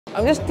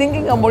I'm just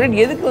thinking about it.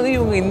 எதுக்கு வந்து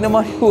இவங்க இந்த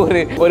மாதிரி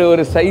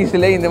ஒரு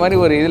சைஸ்ல இந்த மாதிரி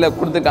ஒரு இதுல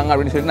கொடுத்துருக்காங்க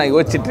அப்படின்னு சொல்லி நான்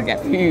யோசிச்சுட்டு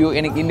இருக்கேன்.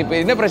 எனக்கு இப்போ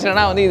என்ன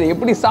பிரச்சனைனா வந்து இதை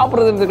எப்படி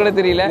சாப்பிட்றதுன்னு கூட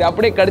தெரியல.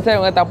 அப்படியே கடிச்சா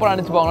இவங்க தப்பா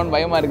நினைச்சுப்பாங்கன்னு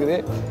பயமா இருக்குது.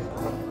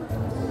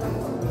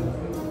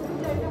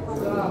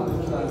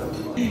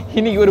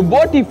 இன்னைக்கு ஒரு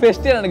போட்டி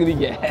ஃபெஸ்டே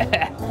நடக்குதுங்க.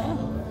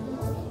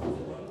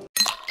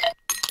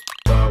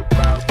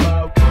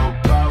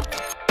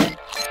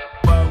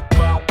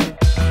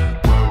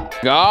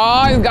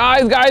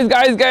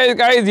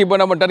 guys இப்போ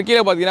நம்ம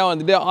டர்க்கியில் பார்த்தீங்கன்னா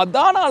வந்துட்டு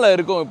அதானால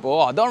இருக்கோம். இப்போ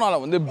அதானால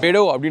வந்து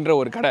பெடோ அப்படின்ற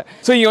ஒரு கடை.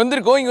 ஸோ இங்கே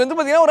வந்திருக்கோம். இங்கே வந்து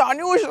பார்த்தீங்கன்னா ஒரு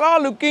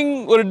அன்யூஷுவலாக லுக்கிங்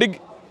ஒரு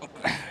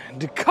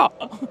டிக்கா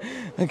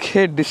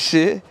ஓகே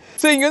டிஷ்ஷு.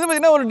 ஸோ இங்கே வந்து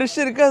பார்த்தீங்கன்னா ஒரு டிஷ்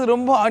இருக்குது, அது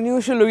ரொம்ப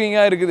அன்யூஷுவல்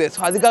லுக்கிங்காக இருக்குது. ஸோ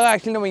அதுக்காக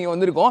ஆக்சுவலி நம்ம இங்கே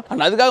வந்திருக்கோம்.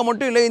 அண்ட் அதுக்காக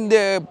மட்டும் இல்லை,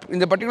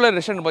 இந்த பர்டிகுலர்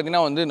ரெஸ்டாரண்ட்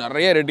பார்த்தீங்கன்னா வந்து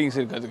நிறைய ரேட்டிங்ஸ்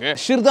இருக்குது. அதுக்கு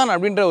ஷிர்தான்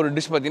அப்படின்ற ஒரு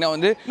டிஷ் பார்த்தீங்கன்னா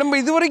வந்து நம்ம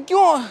இது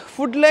வரைக்கும்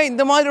ஃபுட்டில்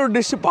இந்த மாதிரி ஒரு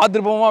டிஷ்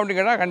பார்த்துருப்போமா அப்படின்னு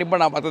கேட்டால் கண்டிப்பாக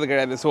நான் பார்த்தது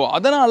கிடையாது. ஸோ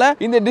அதனால்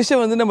இந்த டிஷ்ஷை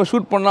வந்து நம்ம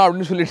ஷூட் பண்ணலாம்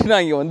அப்படின்னு சொல்லிட்டு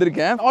நான் இங்கே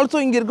வந்திருக்கேன்.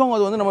 ஆல்சோ இங்கே இருக்கவங்க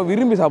அது வந்து நம்ம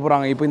விரும்பி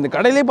சாப்பிட்றாங்க. இப்போ இந்த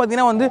கடையிலே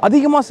பார்த்தீங்கன்னா வந்து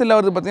அதிகமாக செல்ல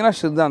வருது பார்த்தீங்கன்னா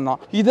ஷிர்தான்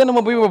தான். இதை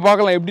நம்ம போய்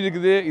பார்க்கலாம் எப்படி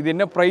இருக்குது, இது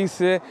என்ன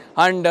ப்ரைஸு,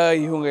 அண்ட்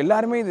இவங்க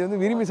எல்லாருமே இது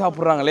வந்து விரும்பி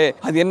சாப்பிட்றாங்களே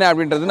அது என்ன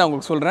அப்படின்றது நான்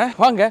உங்களுக்கு சொல்கிறேன்.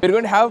 வாங்க. we're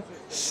going to have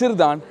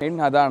Sirdan in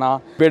Adana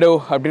Bedo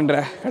அப்படின்ற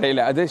கடையில்.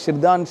 அது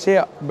Şırdancı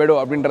Bedo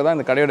அப்படின்றதான்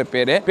இந்த கடையோட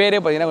பேரே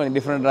பார்த்தீங்கன்னா கொஞ்சம்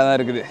டிஃப்ரெண்ட்டாக தான்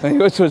இருக்குது.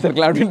 யோசிச்சு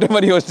வச்சிருக்கலாம் அப்படின்ற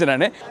மாதிரி யோசிச்சேன்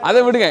நான்.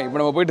 அதை விடுங்க, இப்போ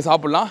நம்ம போயிட்டு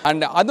சாப்பிட்லாம்.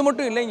 அண்ட் அது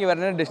மட்டும் இல்லை, இங்கே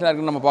வேறு என்ன டிஷ்லாம்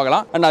இருக்குன்னு நம்ம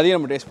பார்க்கலாம். அண்ட் அதையும்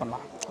நம்ம டேஸ்ட்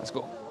பண்ணலாம். Let's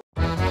go.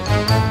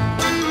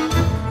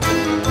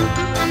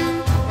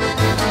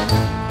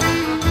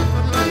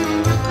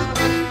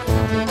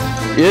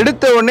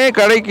 எடுத்த உடனே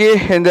கடைக்கு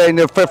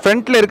இந்த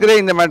ஃப்ரண்ட்ல இருக்கிற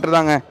இந்த மேட்டர்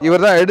தாங்க.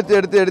 இவர் தான்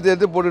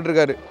எடுத்து போட்டுட்டு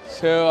இருக்காரு.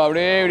 ஸோ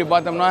அப்படியே இப்படி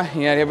பார்த்தோம்னா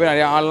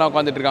நிறைய ஆள்லாம்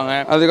உட்காந்துட்டு இருக்காங்க.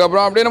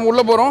 அதுக்கப்புறம் அப்படியே நம்ம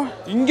உள்ள போறோம்.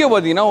 இங்கே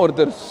பார்த்தீங்கன்னா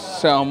ஒருத்தர்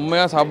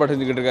செம்மையா சாப்பாடு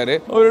செஞ்சுக்கிட்டு இருக்காரு.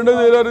 அவர்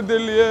ரெண்டு எல்லாரும்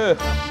தெரியலையே.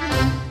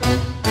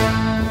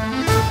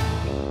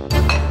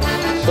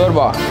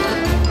 சோர்பா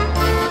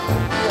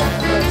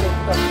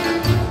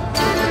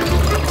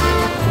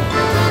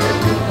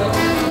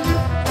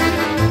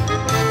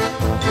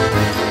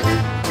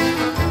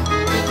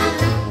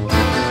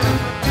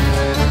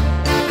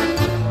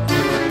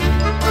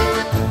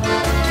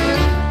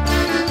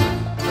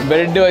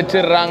பிரெட்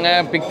வச்சிடுறாங்க,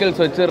 பிக்கிள்ஸ்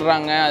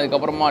வச்சிடுறாங்க,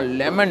 அதுக்கப்புறமா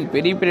லெமன்,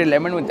 பெரிய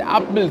லெமன் வித்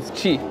ஆப்பிள்ஸ்,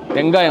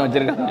 வெங்காயம்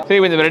வச்சிருக்காங்க. சரி,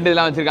 இந்த பிரெட்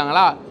இதெல்லாம்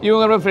வச்சிருக்காங்களா.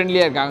 இவங்க ரொம்ப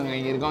ஃப்ரெண்ட்லியாக இருக்காங்க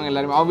இங்கே இருக்கவங்க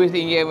எல்லாருமே. ஆப்வியஸ்லி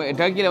இங்கே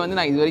டர்க்கியில் வந்து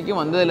நான் இது வரைக்கும்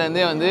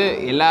வந்ததுலேருந்தே வந்து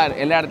எல்லா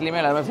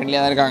இடத்துலையுமே எல்லாருமே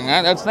ஃப்ரெண்ட்லியாக தான் இருக்காங்க.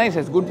 That's nice,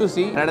 it's good to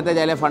C. சில இடத்துல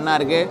ஜாலியாக ஃபன்னாக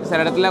இருக்குது, சில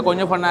இடத்துல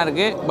கொஞ்சம் ஃபன்னாக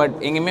இருக்குது. பட்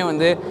எங்கேயுமே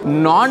வந்து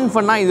நான்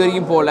ஃபன்னாக இது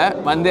வரைக்கும் போகல.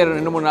 வந்து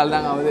 2-3 நாள்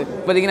தாங்க ஆகுது.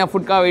 இப்போதைக்கு நான்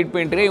ஃபுட்காக வெயிட்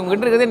பண்ணிட்டு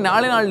இவங்ககிட்ட இருக்கிறது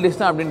 4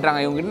 டிஷ் தான்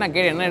அப்படின்றாங்க. இவங்ககிட்ட நான்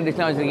கேட்டு என்ன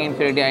டிஷ்லாம் வச்சிருக்கேன்னு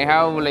சொல்லிட்டு I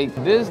have like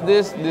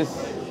this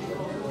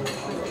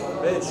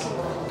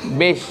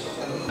Beş.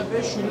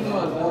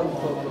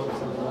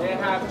 They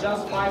have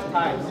just 5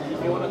 types. If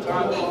you want to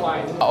try to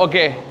find.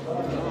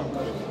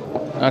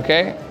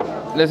 Okay.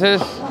 This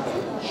is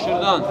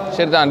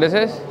Şırdan. This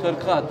is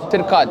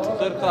Kırkat.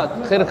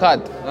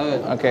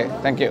 Okay.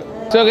 Thank you.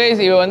 So guys,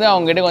 இப்போ வந்து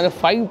அவங்ககிட்ட வந்து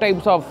 5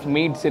 டைப்ஸ் ஆஃப்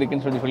மீட்ஸ்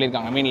இருக்குன்னு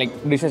சொல்லியிருக்காங்க. ஐ mean like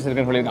dishes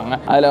இருக்குன்னு சொல்லியிருக்காங்க.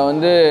 அதில்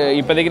வந்து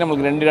இப்போதைக்கு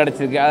நம்மளுக்கு 2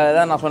 கிடச்சிருக்கு.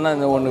 அதுதான் நான் சொன்ன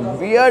அந்த ஒன்று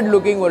வியர்ட்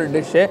லுக்கிங் ஒரு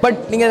டிஷ்ஷு. பட்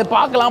நீங்கள் அதை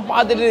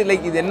பார்த்துட்டு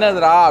லைக் இது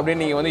என்னதுரா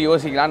அப்படின்னு நீங்கள் வந்து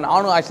யோசிக்கலாம்.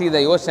 நானும் ஆக்சுவலி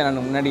இதை யோசிச்சேன்.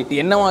 நான் முன்னாடி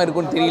என்னவா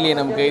இருக்குன்னு தெரியலையே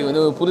நமக்கு, இது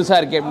வந்து புதுசாக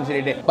இருக்கே அப்படின்னு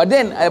சொல்லிட்டு. பட்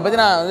தென் அதை பற்றி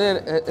நான் வந்து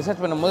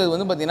ரிசர்ச் பண்ணும்போது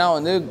வந்து பார்த்தீங்கன்னா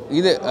வந்து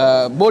இது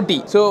போட்டி.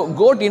 ஸோ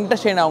கோட்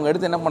இன்டெஸ்டைன் அவங்க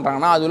எடுத்து என்ன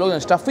பண்ணுறாங்கன்னா அதில்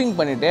கொஞ்சம் ஸ்டஃபிங்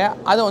பண்ணிவிட்டு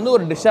அதை வந்து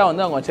ஒரு டிஷ்ஷாக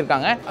வந்து அவங்க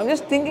வச்சுருக்காங்க. I'm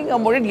just thinking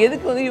about it.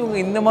 எதுக்கு வந்து இவங்க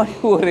இந்த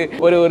மாதிரி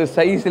ஒரு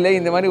சைஸில்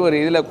இந்த மாதிரி ஒரு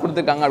இதில்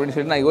கொடுத்துருக்காங்க அப்படின்னு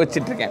சொல்லிட்டு நான்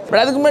யோசிச்சுட்டு இருக்கேன். பட்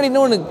அதுக்கு முன்னாடி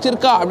இன்னொன்று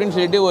சிர்கா அப்படின்னு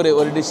சொல்லிட்டு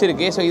ஒரு டிஷ்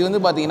இருக்குது. ஸோ இது வந்து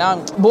பார்த்தீங்கன்னா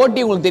போட்டி,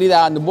 உங்களுக்கு தெரியுதா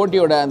அந்த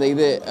போட்டியோட அந்த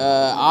இது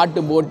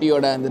ஆட்டு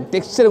போட்டியோட அந்த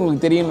டெக்ஸ்டர்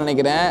உங்களுக்கு தெரியும்னு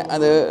நினைக்கிறேன்.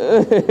 அது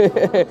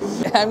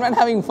I'm not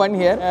having fun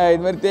here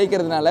இது மாதிரி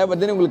தேய்க்கிறதுனால.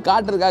 பட் தென் உங்களுக்கு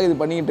காட்டுறதுக்காக இது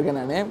பண்ணிக்கிட்டு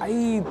இருக்கேன் நான். I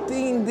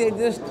think they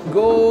just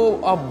go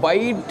a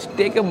byte,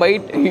 take a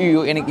byte.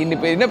 எனக்கு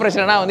இப்போ என்ன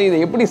பிரச்சனைனா வந்து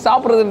இதை எப்படி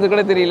சாப்பிட்றதுன்னு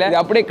கூட தெரியல.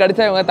 இது அப்படியே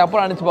கடிச்சா இவங்க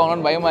தப்பாக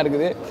நினச்சிப்பாங்கன்னு பயமாக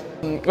இருக்குது.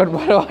 பட்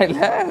பரவாயில்ல,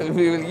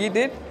 we will eat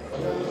it.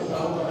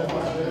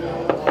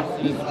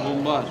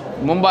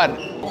 Mumbar.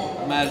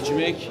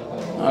 Mercimek.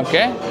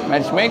 Okay.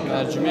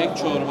 Mercimek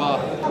çorba.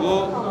 Bu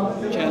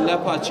kelle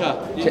paça.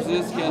 This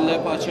is kelle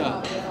paça.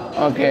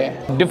 Okay.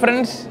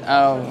 Difference?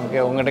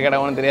 Okay, உங்ககிட்ட கேட்டா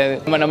ஒன்றும் தெரியாது.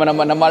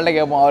 நம்ம ஆள்கிட்ட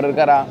கேட்போம், அவர்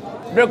இருக்காரா?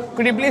 Bro,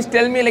 could you please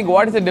tell me like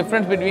what is the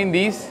difference between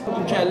these?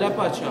 Kelle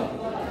paça.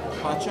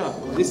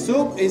 The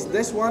soup is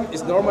this one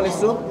is normally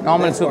soup.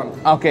 Normal soup.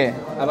 Okay.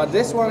 But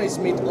this one is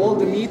all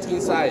the meat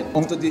inside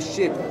of the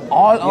sheep.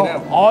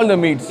 All the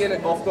meats.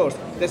 Yeah, of course.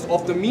 This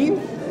of the meat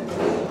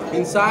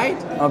inside.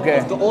 Okay.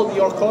 Of all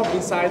your corn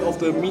inside of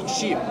the meat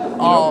sheep.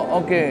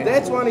 Okay.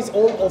 That one is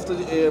all of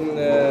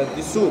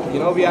the soup.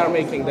 We are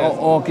making that.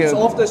 Okay. It's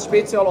of the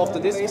special of the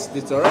this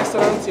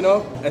restaurant.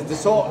 As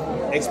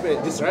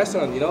this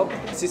restaurant.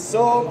 This is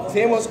so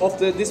famous of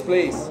this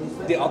place,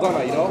 the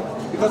Adana.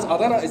 Because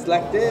Adana is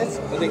like this.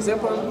 For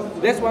example,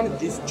 this one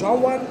is John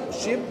one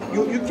sheep.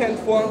 You can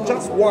find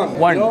just one.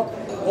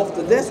 Of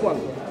this one.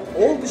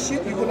 all the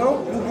ship, you know,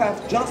 you have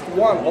just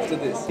one after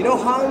this. You know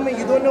how many?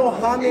 You don't know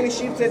how many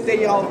ships that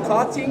they are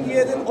cutting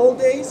here in all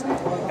days,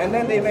 and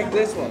then they make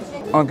this one.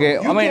 Okay,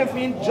 You can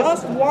find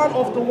just one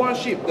of the one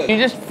ship. Then. you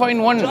just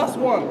find one. Just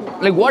one.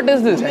 Like what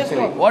is this Just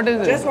actually? one. What is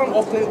this? Just one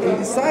of the in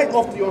the side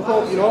of your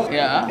home, you know.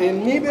 Yeah.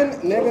 And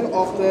neben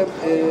of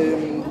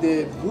the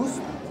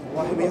boost.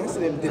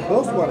 The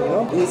boss one, you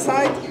know,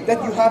 inside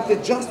that you have the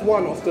just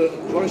one of the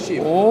one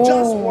sheep,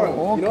 just one,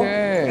 you know,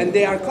 and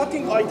they are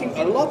cutting, I think,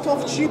 a lot of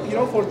sheep, you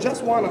know, for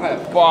just one half.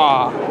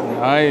 Wow,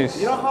 nice.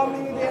 You know how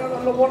many they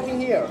are working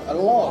here? A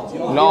lot, you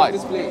know, Lot. in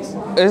this place.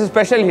 This is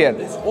special here.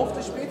 It's off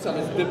the Spitzer,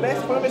 it's the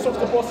best premise of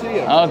the boss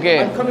here. Okay.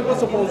 I'm coming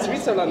also from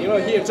Switzerland, you know,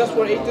 here just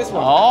for eat this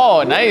one.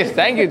 Oh, nice.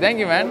 Thank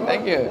you, man.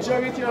 Thank you.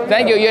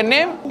 Thank you. Your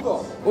name?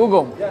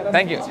 Ugo.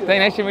 Thank you.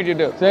 Nice to meet you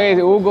too. So,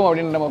 Ugo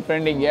அப்படின்ற நம்ம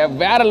friend இங்க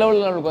வேற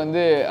லெவல்ல நமக்கு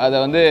வந்து அதை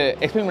வந்து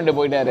explain பண்ணிட்டு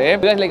போயிட்டாரு.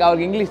 பிகாஸ் லைக்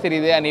அவருக்கு இங்கிலீஷ்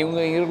தெரியுது அண்ட்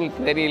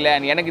இவங்களுக்கு தெரியல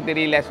அண்ட் எனக்கு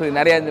தெரியல. ஸோ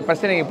நிறைய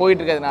பிரச்சனை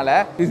போயிட்டு இருக்கிறதுனால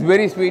is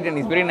very sweet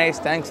and is very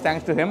nice.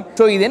 Thanks to him.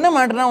 So இது என்ன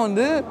மேட்டர்னா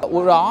வந்து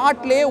ஒரு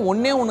ஆட்லேயே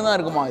ஒன்னே ஒன்று தான்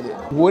இருக்குமா இது,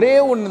 ஒரே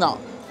ஒன்று தான்,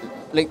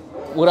 லைக்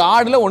ஒரு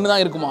ஆடில் ஒன்று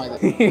தான் இருக்குமா இது.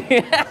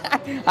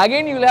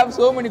 Again you will have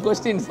so many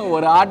questions.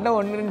 ஒரு ஆட்டில்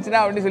ஒன்று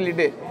இருந்துச்சுன்னா அப்படின்னு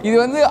சொல்லிட்டு இது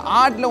வந்து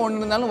ஆட்டில் ஒன்று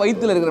இருந்தாலும்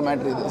வயிற்றில் இருக்கிற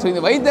மேட்ரு இது. ஸோ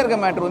இந்த வயிற்றில் இருக்கிற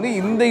மேட்ரு வந்து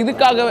இந்த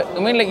இதுக்காக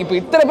மீன் லைக் இப்போ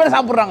இத்தனை பேர்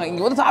சாப்பிட்றாங்க,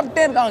 இங்கே வந்து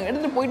சாப்பிட்டே இருக்காங்க,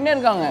 எடுத்துகிட்டு போயிட்டே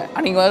இருக்காங்க.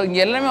 நீங்கள்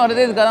இங்கே எல்லாமே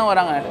வரதே இதுக்காக தான்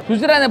வராங்க.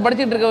 சுவிட்சர்லாந்து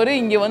படிச்சுட்டு இருக்கவர்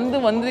இங்கே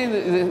வந்து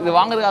இது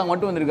வாங்குறதுக்காக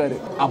மட்டும் வந்திருக்காரு.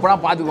 அப்போனா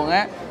பார்த்துக்கோங்க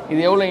இது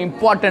எவ்வளோ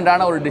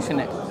இம்பார்ட்டண்ட்டான ஒரு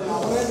டிஷ்ஷுன்னு.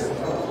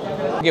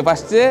 ஓகே,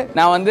 ஃபஸ்ட்டு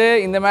நான் வந்து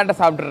இந்த மேட்டை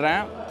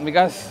சாப்பிட்றேன்.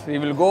 Because we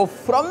will go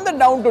from the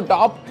down to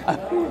top.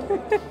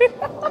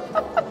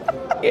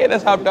 எதை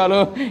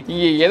சாப்பிட்டாலும்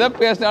இங்கே எதை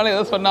பேசினாலும்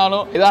எதை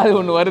சொன்னாலும் ஏதாவது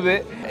ஒன்று வருது.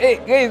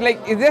 Like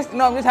it's just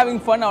no, I'm just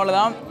having fun,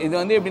 அவ்வளோதான். இது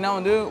வந்து எப்படின்னா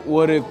வந்து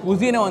ஒரு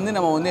குசினை வந்து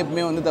நம்ம வந்து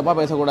எப்பவுமே வந்து தப்பாக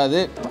பேசக்கூடாது.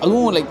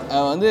 அதுவும் லைக்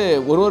வந்து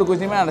ஒரு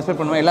குசினுமே நான்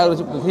ரெஸ்பெக்ட் பண்ணுவேன். எல்லா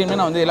குசினுமே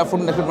நான் வந்து எல்லா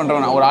ஃபுட்டும் ரெஸ்பெக்ட்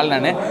பண்ணுறேன் நான் ஒரு ஆள்.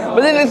 நான்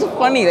பட் இட்ஸ்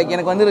ஃபன்னி, லைக்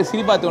எனக்கு வந்து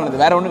சிரிப்பா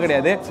தோணுது, வேறு ஒன்றும்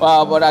கிடையாது.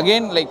 பட்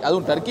அகெயின் லைக்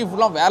அதுவும் டர்க்கி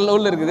ஃபுல்லாக வேறு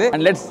லெவலில் இருக்குது.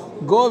 And let's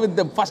go with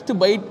the first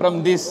byte from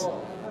this.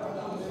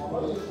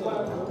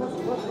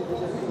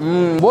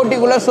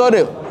 போட்டிக்குள்ளே சோறு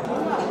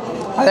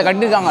அதை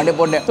கட்டிருக்காங்க அப்படியே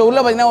போட்டு. ஸோ உள்ளே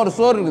பார்த்தீங்கன்னா ஒரு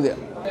சோறு இருக்குது,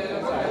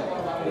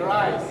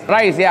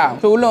 ரைஸ். யா,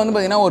 ஸோ உள்ளே வந்து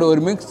பார்த்தீங்கன்னா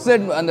ஒரு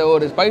மிக்சட் அந்த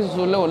ஒரு ஸ்பைசஸ்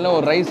உள்ள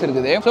ஒரு ரைஸ்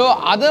இருக்குது. ஸோ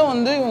அதை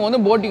வந்து இவங்க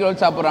வந்து போட்டிக்குள்ள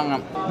வச்சு சாப்பிட்றாங்க.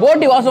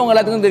 போட்டி வாசம் உங்க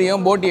எல்லாத்துக்கும்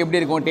தெரியும், போட்டி எப்படி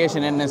இருக்கும், டேஸ்ட்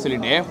என்னன்னு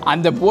சொல்லிட்டு.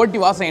 அந்த போட்டி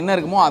வாசம் என்ன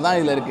இருக்குமோ அதான்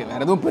இதில் இருக்குது,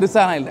 வேறு எதுவும்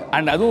பெருசாக இல்லை.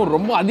 அண்ட் அதுவும்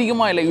ரொம்ப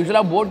அதிகமாக இல்லை.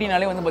 யூஸ்வலாக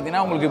போட்டினாலே வந்து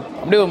பார்த்தீங்கன்னா உங்களுக்கு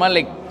அப்படியே ஒரு மாதிரி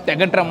லைக்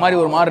தகட்டுற மாதிரி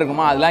ஒரு மாதிரி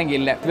இருக்குமா, அதெல்லாம் இங்கே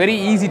இல்லை. வெரி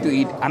ஈஸி டு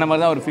ஈட், அந்த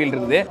மாதிரி தான் ஒரு ஃபீல்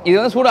இருக்குது. இது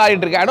வந்து சூடு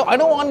ஆடிட்டு இருக்கு. I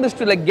don't want this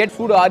to like get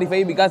food horrify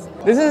because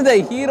this is the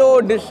hero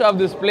dish of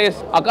this place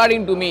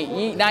according to me.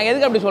 நான்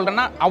எதுக்கு அப்படி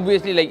சொல்றேன்னா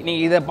obviously like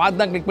நீங்க இதை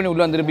பார்த்து தான் கிளிக் பண்ணி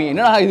உள்ள வந்திருப்பீங்க,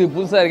 என்னடா இது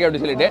புதுசா இருக்கு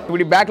அப்படி சொல்லிட்டு.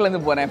 இப்படி பேக்ல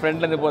இருந்து போறேன்,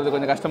 ஃப்ரண்ட்ல இருந்து போறது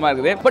கொஞ்சம் கஷ்டமா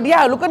இருக்குது. But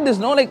yeah, look at this,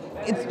 no, like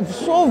it's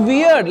so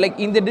weird. like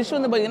இந்த டிஷ்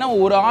வந்து பாத்தீங்கன்னா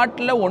ஒரு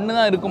ஆட்ல ஒன்று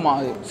தான் இருக்குமா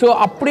அது. ஸோ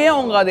அப்படியே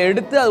அவங்க அதை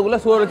எடுத்து அதுக்குள்ள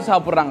சோறு வச்சு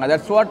சாப்பிட்றாங்க.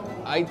 that's what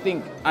I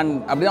think. and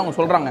அப்படிதான் அவங்க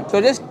சொல்றாங்க.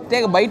 so just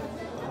take a bite.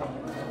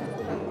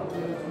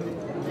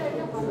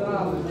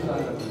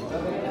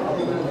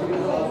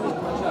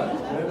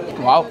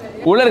 Wow,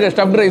 உள்ள இருக்க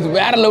ஸ்டஃப்ட் ரைஸ்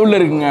வேற லெவலில்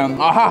இருக்குங்க.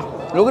 ஆஹா,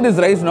 look at this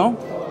rice, no?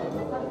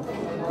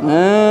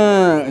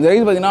 இந்த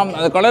ரைஸ் பார்த்தீங்கன்னா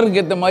அந்த கலருக்கு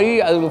ஏற்ற மாதிரி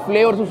அது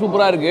ஃப்ளேவர்ஸும்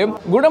சூப்பராக இருக்குது.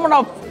 குட் அமௌண்ட்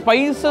ஆஃப்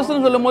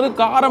ஸ்பைசஸ்ன்னு சொல்லும் போது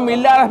காரம்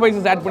இல்லாத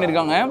ஸ்பைசஸ் ஆட்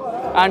பண்ணியிருக்காங்க.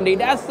 And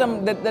it has some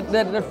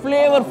that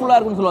ஃப்ளேவர்ஃபுல்லாக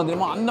இருக்குன்னு சொல்லுவாங்க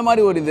தெரியுமா, அந்த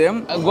மாதிரி ஒரு இது.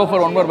 Go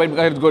for one more byte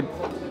because it's good.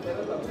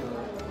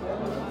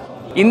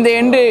 இந்த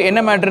எண்டு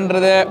என்ன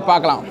மேட்ருன்றதை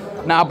பார்க்கலாம்.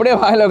 நான் அப்படியே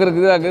வாயில்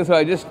வைக்கிறதுக்கு இருக்குது.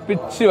 ஸோ ஜஸ்ட்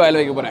பிச்சு வாயில்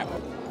வைக்க போகிறேன்.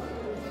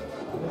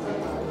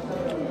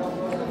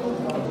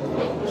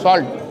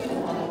 சால்ட்.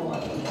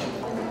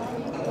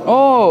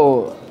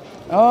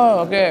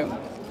 ஓகே.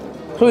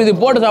 ஸோ இது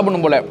போட்டு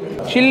சாப்பிடணும் போல்.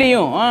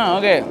 சில்லியும்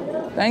ஓகே,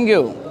 தேங்க்யூ.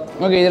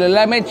 ஓகே, இதில்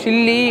எல்லாமே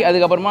சில்லி,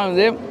 அதுக்கப்புறமா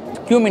வந்து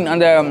கியூமின்.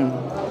 அந்த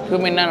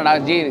கியூமின்னா என்னடா,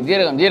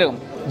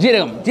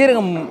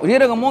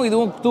 ஜீரகமும்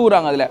இதுவும்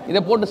தூவுறாங்க அதில்.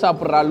 இதை போட்டு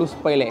சாப்பிட்றா லூஸ்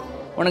பையிலே,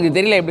 உனக்கு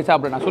தெரியல எப்படி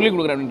சாப்பிட்ற, நான் சொல்லிக்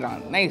கொடுக்குறேன்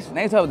அப்படின்றாங்க.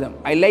 Nice of them.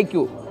 I like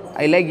you,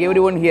 I like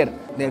every one here.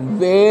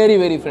 There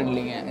very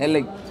ஃப்ரெண்ட்லிங்க.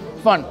 Like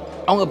fun.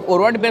 அவங்க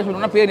ஒரு வாட்டி பேர்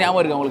சொல்லணும்னா பேர் ஞாபகம்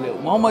இருக்குது அவங்களுக்கு.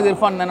 முகமது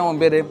இர்ஃபான் தானே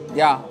அவன் பேர்.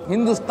 யா,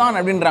 ஹிந்துஸ்தான்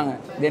அப்படின்றாங்க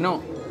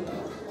தினம்.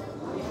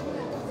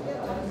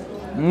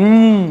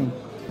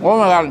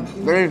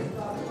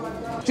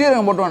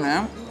 சீரகம் போட்டோன்னே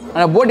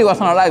அந்த போட்டி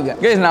வாசம் நல்லா இருக்கு.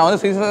 கேஸ் நான் வந்து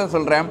சீரியஸாக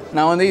சொல்கிறேன்.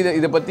 நான் வந்து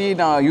இதை பற்றி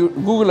நான்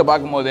கூகுளில்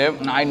பார்க்கும்போது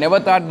ஐ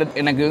நெவர் தாட் தட்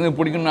எனக்கு வந்து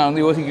பிடிக்கும்னு நான்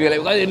வந்து யோசிக்கவே இல்லை.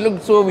 Because it look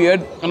so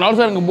weird. And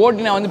also எனக்கு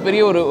போட்டி நான் வந்து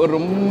பெரிய ஒரு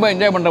ரொம்ப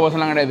என்ஜாய் பண்ணுற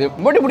பர்சன்லாம் கிடையாது.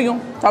 போட்டி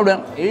பிடிக்கும்,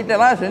 சாப்பிடுவேன்.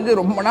 வீட்டெல்லாம் செஞ்சு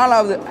ரொம்ப நாள்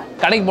ஆகுது.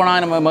 கடைக்கு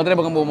போனால் நம்ம மதுரை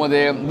பக்கம் போகும்போது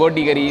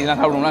போட்டி கறி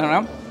இதெல்லாம்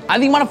சாப்பிடுவோம்னா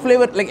அதிகமான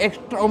ஃப்ளேவர் லைக்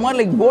எக்ஸ்ட்ரா மாதிரி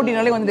லைக்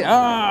போட்டினாலே வந்து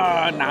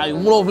நான்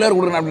இவ்வளோ ஃப்ளேவர்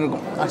கொடுக்குறேன் அப்படின்னு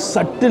இருக்கும்.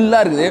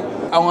 சட்டிலாக இருக்குது.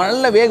 அவங்க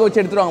நல்லா வேக வச்சு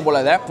எடுத்துருவாங்க போல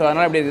அதை. ஸோ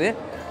அதனால் அப்படி இருக்குது.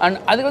 அண்ட்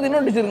அதுக்கு வந்து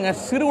இன்னொரு டிஷ் இருக்குங்க,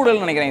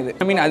 சிறுகுடல்னு நினைக்கிறேன் இது.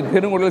 ஐ மீன் அது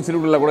பெருங்குடல்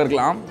சிறுகுடலில் கூட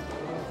இருக்கலாம்.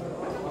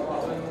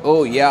 ஓ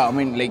யா ஐ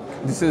mean like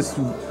this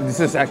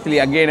is actually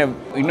again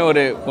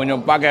இன்னொரு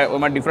கொஞ்சம் பார்க்க ஒரு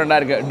மாதிரி டிஃப்ரெண்ட்டாக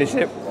இருக்குது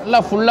டிஷ்ஷு.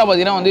 எல்லாம் ஃபுல்லாக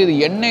பார்த்தீங்கன்னா வந்து இது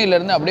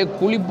எண்ணெயிலேருந்து அப்படியே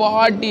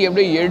குளிப்பாட்டி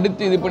அப்படியே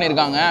எடுத்து இது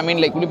பண்ணியிருக்காங்க. ஐ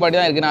மீன் லைக் குளிப்பாட்டி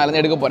தான் இருக்குது, நான்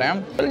அதுலேருந்து எடுக்க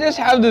போகிறேன்.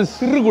 ஜஸ்ட் ஹேவ் திஸ்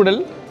சிறுகுடல்.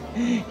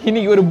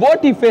 இன்னைக்கு ஒரு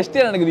போட்டி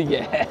ஃபெஸ்ட்டே நடக்குதுங்க.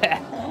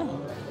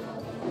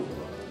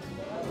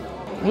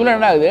 இவ்வளோ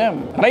என்ன ஆகுது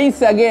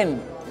ரைஸ் அகெயின்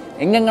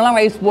எங்கெங்கெல்லாம்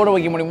ரைஸ் போட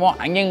வைக்க முடியுமோ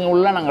அங்கெங்கே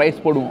உள்ள நாங்கள்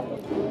ரைஸ் போடுவோம்.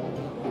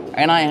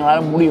 ஏன்னா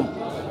எங்களால் முடியும்.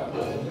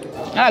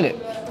 அது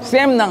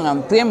சேம் தாங்க,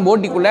 சேம்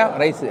போட்டிக்குள்ளே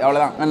ரைஸ்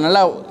அவ்வளோதான்.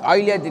 நல்லா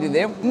ஆயிலியாக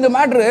தெரியுது. இந்த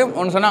மேட்ரு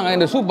ஒன்று சொன்னாங்க,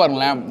 இந்த சூப்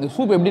பாருங்களேன், இந்த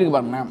சூப் எப்படி இருக்குது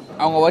பாருங்களேன்.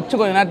 அவங்க வச்சு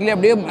கொஞ்சம் நேரத்துலேயே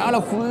அப்படியே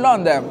மேலே ஃபுல்லாக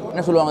அந்த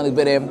என்ன சொல்லுவாங்க அதுக்கு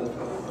பேர்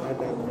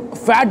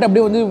ஃபேட்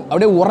அப்படியே வந்து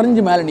அப்படியே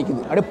உறைஞ்சி மேலே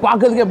நிற்குது. அப்படியே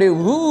பார்க்கறதுக்கு அப்படியே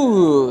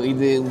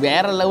இது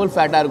வேற லெவல்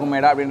ஃபேட்டாக இருக்கும்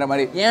மேடா அப்படின்ற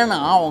மாதிரி. ஏன்னா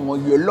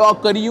அவங்க எல்லா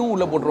கறியும்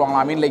உள்ளே போட்டுருவாங்க.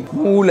 ஐ மீன் லைக்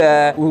மூளை,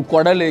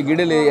 குடல்,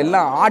 கிடல்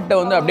எல்லாம் ஆட்டை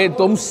வந்து அப்படியே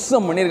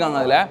தொம்சம்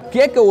பண்ணியிருக்காங்க. அதில்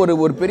கேட்க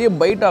ஒரு பெரிய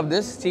பைட் ஆஃப்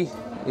திஸ்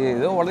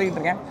ஏதோ உடஞ்சிக்கிட்டு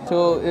இருக்கேன். ஸோ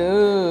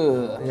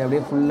இது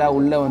அப்படியே ஃபுல்லாக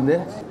உள்ளே வந்து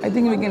I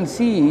think we can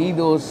see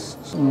those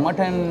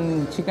mutton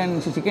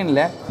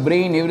சிக்கனில்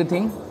பிரெயின் எவ்ரி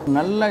திங்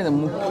நல்லா இதை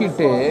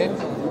முக்கிட்டு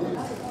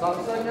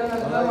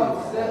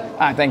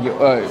தேங்க்யூ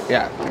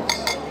யா.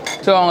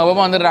 ஸோ அவங்க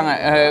பாப்பா வந்துடுறாங்க,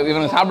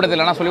 இவங்க சாப்பிட்றது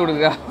இல்லைன்னா சொல்லி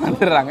கொடுக்க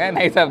வந்துடுறாங்க.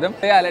 Nice of them.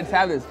 Yeah let's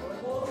have this.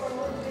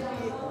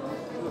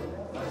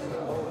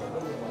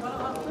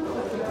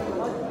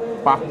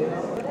 பா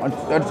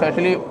it's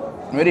actually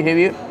very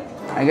heavy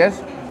I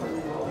guess.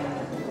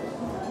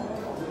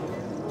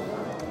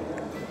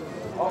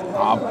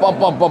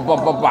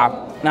 அப்பப்பப்பப்பப்பா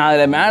நான்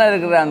அதில் மேலே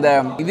இருக்கிற அந்த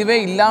இதுவே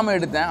இல்லாமல்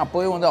எடுத்தேன்.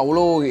 அப்போவே வந்து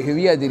அவ்வளோ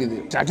ஹெவியாக தெரியுது.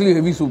 Actually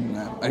heavy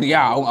சூப்புங்க.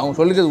 சரியா அவங்க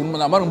சொல்லிக்கிறது உண்மை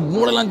தான். மாதிரி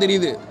மூளைலாம்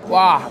தெரியுது.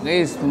 வா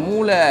கைஸ்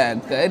மூளை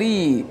கறி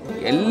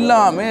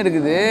எல்லாமே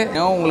இருக்குது.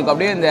 உங்களுக்கு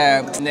அப்படியே இந்த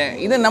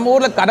இது நம்ம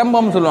ஊரில்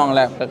கதம்பம்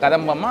சொல்லுவாங்களே,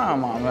 கதம்பமா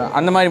ஆமாம்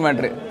அந்த மாதிரி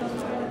மேட்ரு.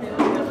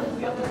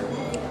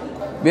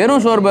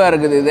 வெறும் சோர்பாக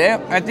இருக்குது இது.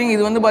 ஐ திங்க்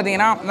இது வந்து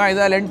பார்த்தீங்கன்னா நான்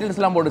இதில்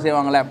லென்டில்ஸ்லாம் போட்டு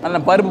செய்வாங்களே,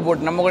 அதில் பருப்பு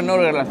போட்டு நம்ம கூட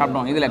இன்னொரு கடையில்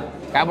சாப்பிட்டோம். இதில்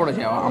கேப்போட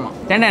செய்வோம். ஆமாம்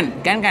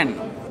கேன்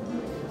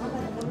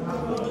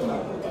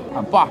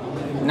அப்பா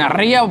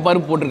நிறையா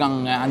பருப்பு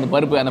போட்டிருக்காங்க. அந்த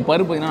பருப்பு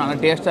பார்த்தீங்கன்னா நல்லா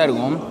டேஸ்ட்டாக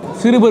இருக்கும்.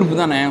 சிறுபருப்பு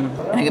தானே,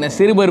 எனக்கு இந்த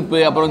சிறுபருப்பு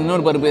அப்புறம்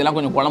இன்னொரு பருப்பு இதெல்லாம்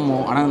கொஞ்சம்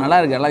குழம்பும். ஆனால் நல்லா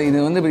இருக்குது. எல்லாம் இது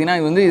வந்து பார்த்தீங்கன்னா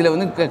இது வந்து இதில்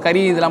வந்து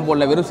கறி இதெல்லாம்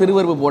போடல, வெறும்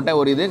சிறுபருப்பு போட்ட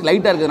ஒரு இது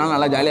லைட்டாக இருக்கிறதுனால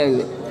நல்லா ஜாலியாக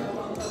இருக்குது.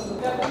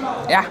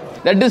 Yeah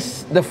that is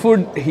the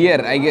food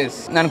here I guess.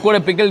 நான் கூட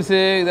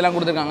பிக்கிள்ஸு இதெல்லாம்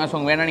கொடுத்துருக்காங்க.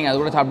 ஸோ வேணா நீங்கள்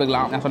அது கூட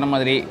சாப்பிட்டுக்கலாம். நான் சொன்ன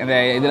மாதிரி அந்த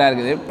இதெல்லாம்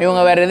இருக்குது.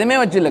 இவங்க வேறு எதுவுமே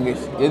வச்சில்ல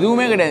கைஸ்,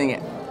 எதுவுமே கிடையாதுங்க.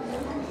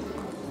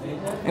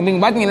 இப்போ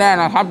நீங்கள் பார்த்தீங்களா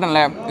நான்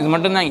சாப்பிட்டேன்ல, இது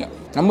மட்டும்தான் இங்கே.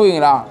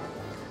 நம்புவீங்களா?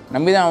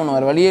 நம்பி தான் ஆகணும்,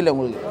 வேறு வழியே இல்லை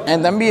உங்களுக்கு.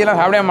 என் தம்பி இதெல்லாம்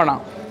சாப்பிடவே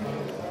மாட்டான்.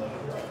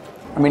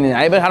 ஐ மீன்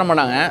நிறைய பேர் சாப்பிட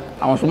மாட்டாங்க,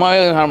 அவன் சும்மாவே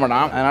எதுவும் சாப்பிட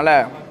மாட்டான். அதனால்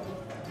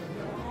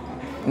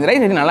இந்த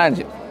ரைஸ் வச்சு நல்லா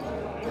இருந்துச்சு.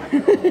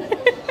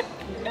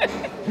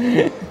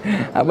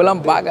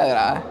 அப்போல்லாம்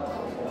பார்க்காதடா.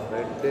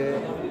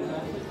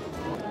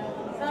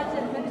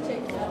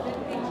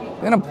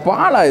 என்ன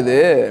பாலா இது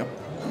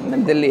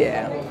என்னன்னு தெரியலையே.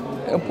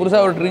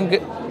 புதுசாக ஒரு ட்ரிங்க்கு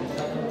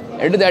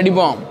எடுத்து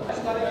அடிப்போம்.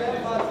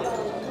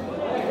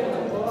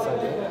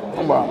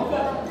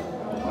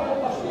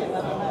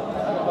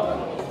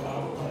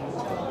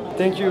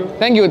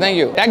 Thank you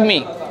take me.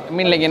 ஐ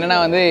மீன் லைக் என்னன்னா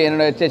வந்து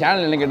என்னோட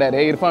சேனல் என்ன கேட்டார்,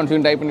 இர்ஃபான்ஸ்வியூ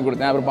டைப் பண்ணி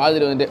கொடுத்தேன். அப்புறம்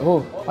பார்த்துட்டு வந்துட்டு ஓ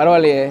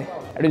பரவாயில்லையே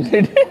அப்படின்னு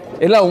சொல்லிட்டு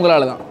எல்லாம்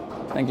உங்களால் தான்.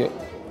 Thank you,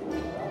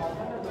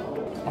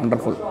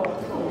 wonderful.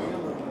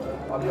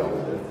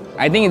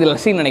 ஐ திங்க் இது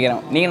லஸ்ஸின்னு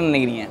நினைக்கிறேன். நீங்கள் என்ன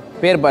நினைக்கிறீங்க?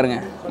 பேர்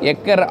பாருங்கள்,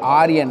 எக்கர்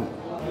ஆரியன்.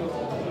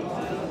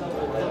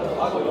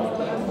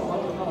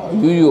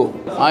 யூயோ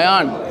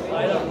ஆயான்.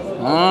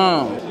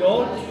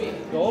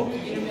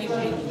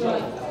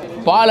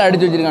 பால்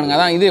அடிச்சு வச்சிருக்கானுங்க.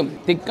 அதான் இது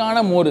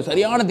திக்கான மோர்,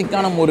 சரியான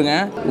திக்கான மோருங்க.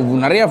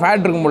 நிறைய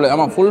ஃபேட் இருக்கும் போல.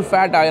 ஆமாம் ஃபுல்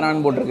ஃபேட்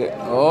ஆயிரான்னு போட்டிருக்கு.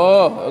 ஓ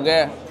ஓகே.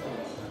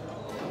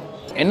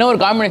 என்ன ஒரு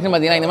காம்பினேஷன்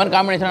பார்த்தீங்கன்னா, இந்த மாதிரி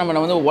காம்பினேஷன்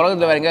நம்ம வந்து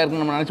உலகத்தில் வேறு எங்கே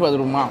இருக்குன்னு நம்ம நினச்சி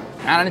பார்த்துருக்கோமா?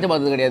 நான் நினச்சி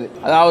பார்த்தது கிடையாது.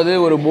 அதாவது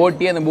ஒரு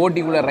போட்டி, அந்த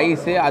போட்டிக்குள்ளே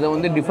ரைஸு, அது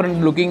வந்து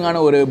டிஃப்ரெண்ட்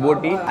லுக்கிங்கான ஒரு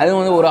போட்டி. அது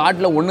வந்து ஒரு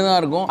ஆட்டில் ஒன்று தான்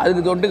இருக்கும்.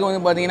 அதுக்கு தொட்டுக்கு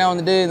வந்து பார்த்தீங்கன்னா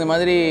வந்துட்டு இந்த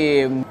மாதிரி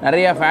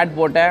நிறையா ஃபேட்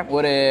போட்ட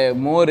ஒரு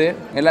மோர்,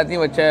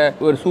 எல்லாத்தையும் வச்ச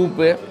ஒரு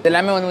சூப்பு,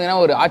 எல்லாமே வந்து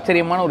பார்த்தீங்கன்னா ஒரு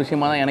ஆச்சரியமான ஒரு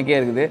விஷயமா தான் எனக்கே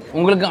இருக்குது.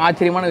 உங்களுக்கும்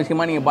ஆச்சரியமான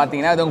விஷயமா நீங்கள்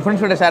பார்த்தீங்கன்னா அது உங்கள்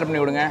ஃப்ரெண்ட்ஸோட ஷேர்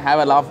பண்ணி விடுங்க.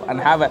 Have a laugh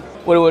and have a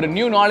ஒரு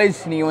நியூ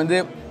நாலேஜ் நீங்கள் வந்து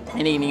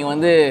இன்றைக்கி நீங்கள்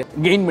வந்து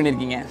கெயின்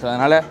பண்ணியிருக்கீங்க. ஸோ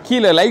அதனால்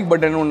கீழே லைக்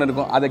பட்டன் ஒன்று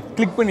இருக்கும், அதை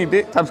கிளிக் பண்ணிவிட்டு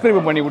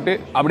சப்ஸ்கிரைப் பண்ணிவிட்டு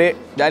அப்படியே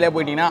ஜாலியாக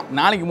போயிட்டீங்கன்னா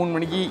நாளைக்கு 3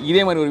 மணிக்கு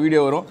இதே மாதிரி ஒரு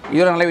வீடியோ வரும்.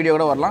 இதோட நல்ல வீடியோ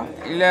கூட வரலாம்,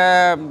 இல்லை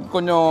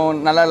கொஞ்சம்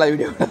நல்லா இல்லை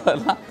வீடியோ கூட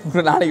வரலாம்.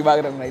 நாளைக்கு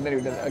பார்க்குறேன் இன்னொரு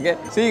video. Okay,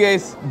 see you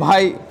guys,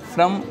 bye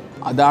from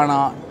Adana,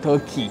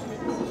 Turkey.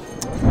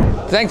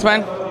 Thanks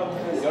man.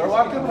 You're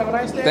welcome. Have a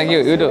nice day. Thank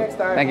you. You too.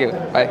 Thank you.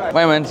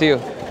 Bye man. See you.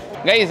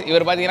 Guys,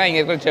 இவர் பார்த்தீங்கன்னா இங்கே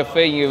இருக்கிற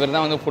செஃப்பு, இவர்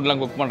தான் வந்து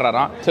ஃபுட்லாம் குக்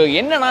பண்ணுறாராம். ஸோ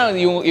என்னன்னா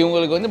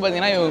இவங்களுக்கு வந்து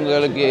பார்த்தீங்கன்னா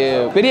இவங்களுக்கு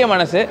பெரிய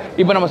மனசு.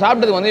 இப்போ நம்ம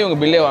சாப்பிட்டதுக்கு வந்து இவங்க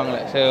பில்லே வாங்கலை.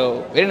 So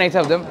very nice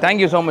of them.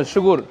 Thank you so much.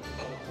 ஷுகூர்.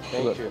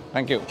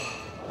 Thank you.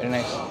 Very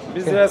nice.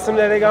 Biz resim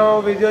dedik ama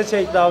o video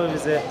çekti abi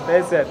bizi.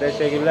 Neyse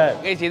teşekkürler.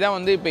 Guys இதான்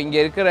வந்து இப்போ இங்கே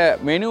இருக்கிற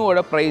மெனுவோட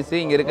ப்ரைஸு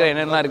இங்கே இருக்கிற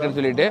என்னென்னலாம் இருக்குன்னு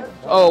சொல்லிட்டு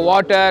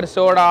வாட்டர்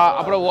சோடா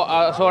அப்புறம்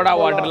சோடா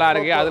வாட்டர்லாம்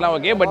இருக்குது அதெல்லாம்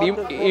ஓகே பட்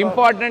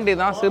இம்பார்ட்டன்ட்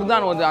இதுதான்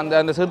சிர்தான் வந்து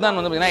அந்த சிர்தான்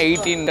வந்து பார்த்தீங்கன்னா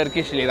 18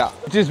 Turkish லீரா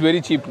which is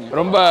very cheap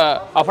ரொம்ப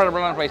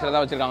அஃபோர்டபுளான ப்ரைஸில்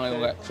தான் வச்சுருக்காங்க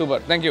இவங்க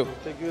super thank you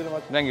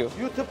thank you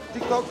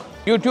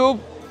YouTube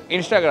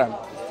Instagram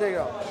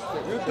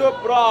YouTube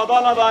bura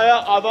Adana'daya,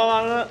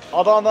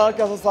 Adana'nın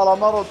herkese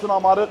selamlar olsun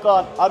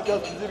Amerikan. Herkes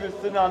bizi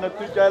bilsin yani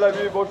Türkiye ile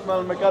bir boş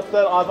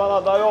memleketler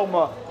Adana'da yok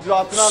mu?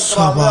 Ziraatına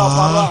kralı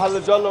yaparlar,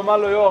 hallecello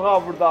mello yok ha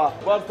burada.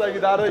 Varsa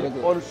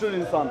giderik, konuşur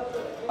insan.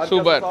 Herkese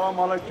Super. selam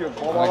aleyküm.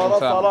 Babalara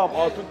selam,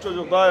 altın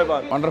çocuk daha iyi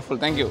ben. Wonderful,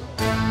 thank you.